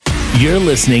You're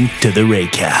listening to the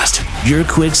RayCast, your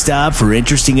quick stop for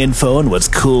interesting info on what's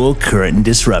cool, current, and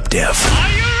disruptive. Are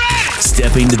you ready?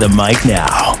 Stepping to the mic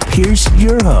now, here's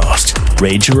your host,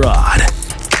 Ray Gerard.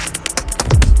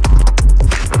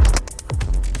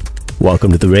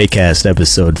 Welcome to the RayCast,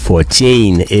 episode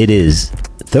 14. It is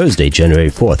Thursday, January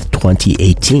 4th,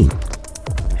 2018.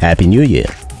 Happy New Year.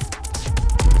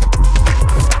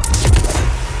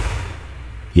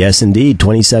 Yes, indeed,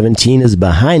 2017 is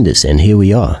behind us, and here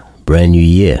we are. Brand new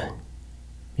year.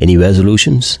 Any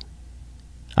resolutions?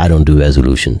 I don't do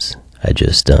resolutions. I'll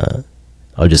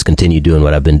just continue doing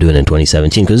what I've been doing in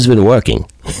 2017 because it's been working.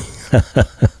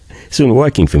 It's been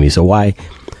working for me, so why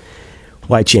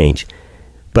change?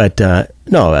 But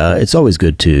it's always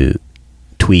good to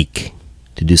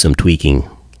do some tweaking,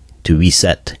 to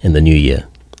reset in the new year.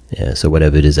 Yeah, so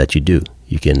whatever it is that you do,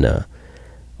 you can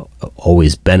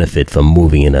always benefit from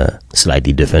moving in a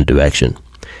slightly different direction.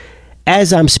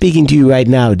 As I'm speaking to you right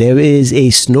now, there is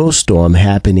a snowstorm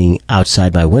happening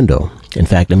outside my window. In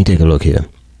fact, let me take a look here.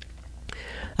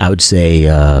 I would say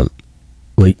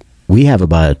we have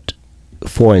about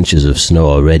 4 inches of snow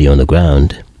already on the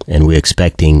ground, and we're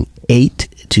expecting 8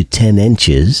 to 10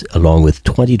 inches along with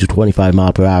 20 to 25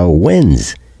 mile per hour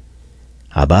winds.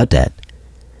 How about that?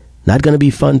 Not going to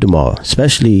be fun tomorrow,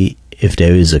 especially if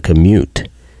there is a commute.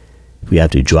 We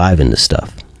have to drive in the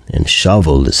stuff and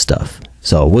shovel the stuff.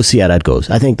 So we'll see how that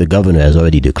goes. I think the governor has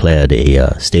already declared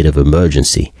a state of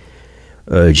emergency,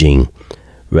 urging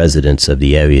residents of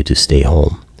the area to stay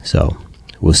home. So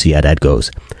we'll see how that goes.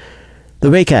 The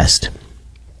RayCast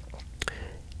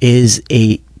is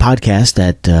a podcast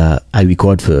that I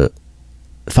record for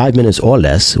 5 minutes or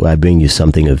less, where I bring you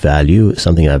something of value,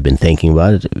 something I've been thinking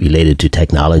about related to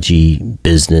technology,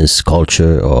 business,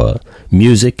 culture, or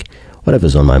music,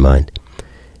 whatever's on my mind.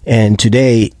 And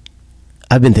today,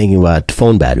 I've been thinking about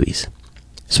phone batteries,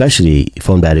 especially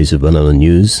phone batteries have been on the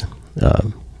news a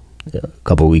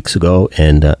couple of weeks ago,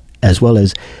 and as well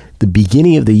as the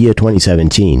beginning of the year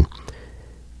 2017,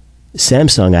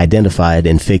 Samsung identified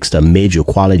and fixed a major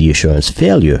quality assurance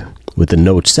failure with the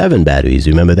Note 7 batteries.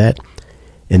 Remember that?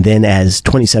 And then as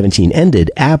 2017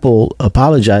 ended, Apple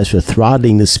apologized for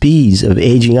throttling the speeds of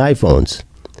aging iPhones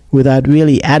without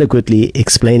really adequately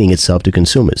explaining itself to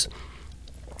consumers.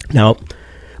 Now,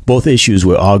 both issues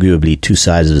were arguably two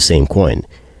sides of the same coin.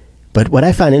 But what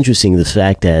I find interesting is the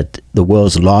fact that the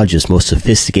world's largest, most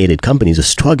sophisticated companies are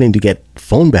struggling to get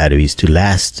phone batteries to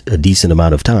last a decent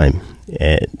amount of time,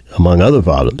 and among other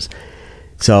problems.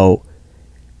 So,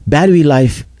 battery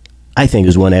life, I think,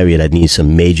 is one area that needs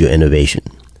some major innovation.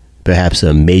 Perhaps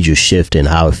a major shift in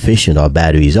how efficient our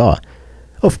batteries are.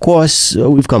 Of course,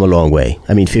 we've come a long way.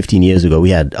 I mean, 15 years ago, we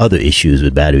had other issues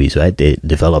with batteries, right? They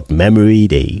developed memory,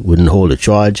 they wouldn't hold a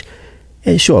charge.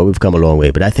 And sure, we've come a long way,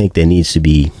 but I think there needs to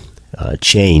be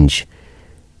change,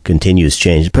 continuous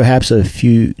change. Perhaps a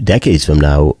few decades from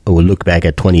now, we'll look back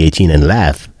at 2018 and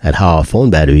laugh at how our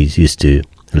phone batteries used to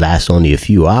last only a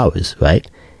few hours, right?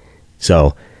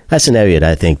 So that's an area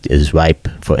that I think is ripe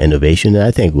for innovation, and I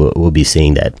think we'll be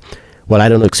seeing that. Well, I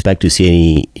don't expect to see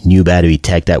any new battery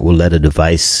tech that will let a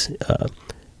device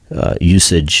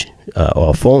usage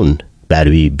or phone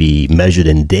battery be measured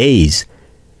in days,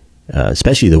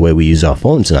 especially the way we use our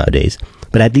phones nowadays.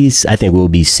 But at least I think we'll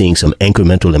be seeing some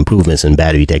incremental improvements in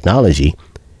battery technology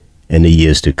in the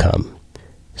years to come.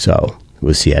 So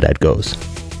we'll see how that goes.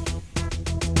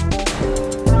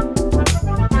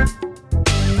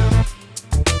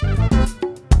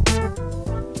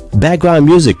 Background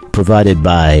music provided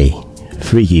by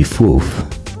Freaky Foof.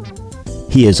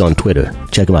 He is on Twitter.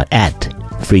 Check him out at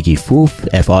Freaky Foof,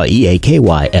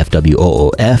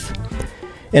 FreakyFwoof.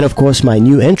 And of course, my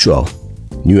new intro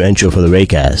for the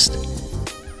RayCast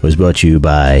was brought to you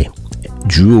by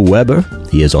Drew Weber.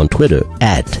 He is on Twitter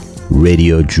at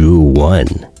Radio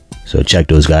Drew1. So check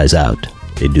those guys out.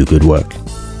 They do good work.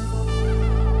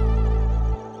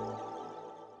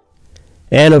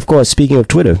 And of course, speaking of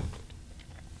Twitter,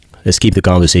 let's keep the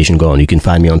conversation going. You can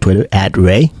find me on Twitter at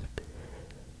Ray.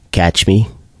 Catch me.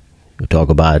 We'll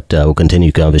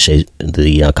continue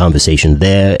the conversation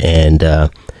there, and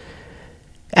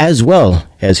as well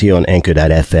as here on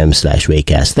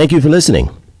anchor.fm/RayCast. Thank you for listening.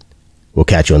 We'll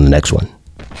catch you on the next one.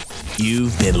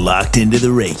 You've been locked into the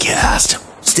RayCast.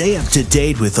 Stay up to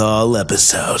date with all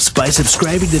episodes by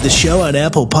subscribing to the show on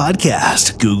Apple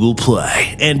Podcast, Google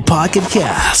Play, and Pocket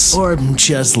Casts, or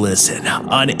just listen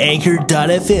on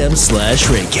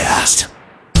anchor.fm/RayCast.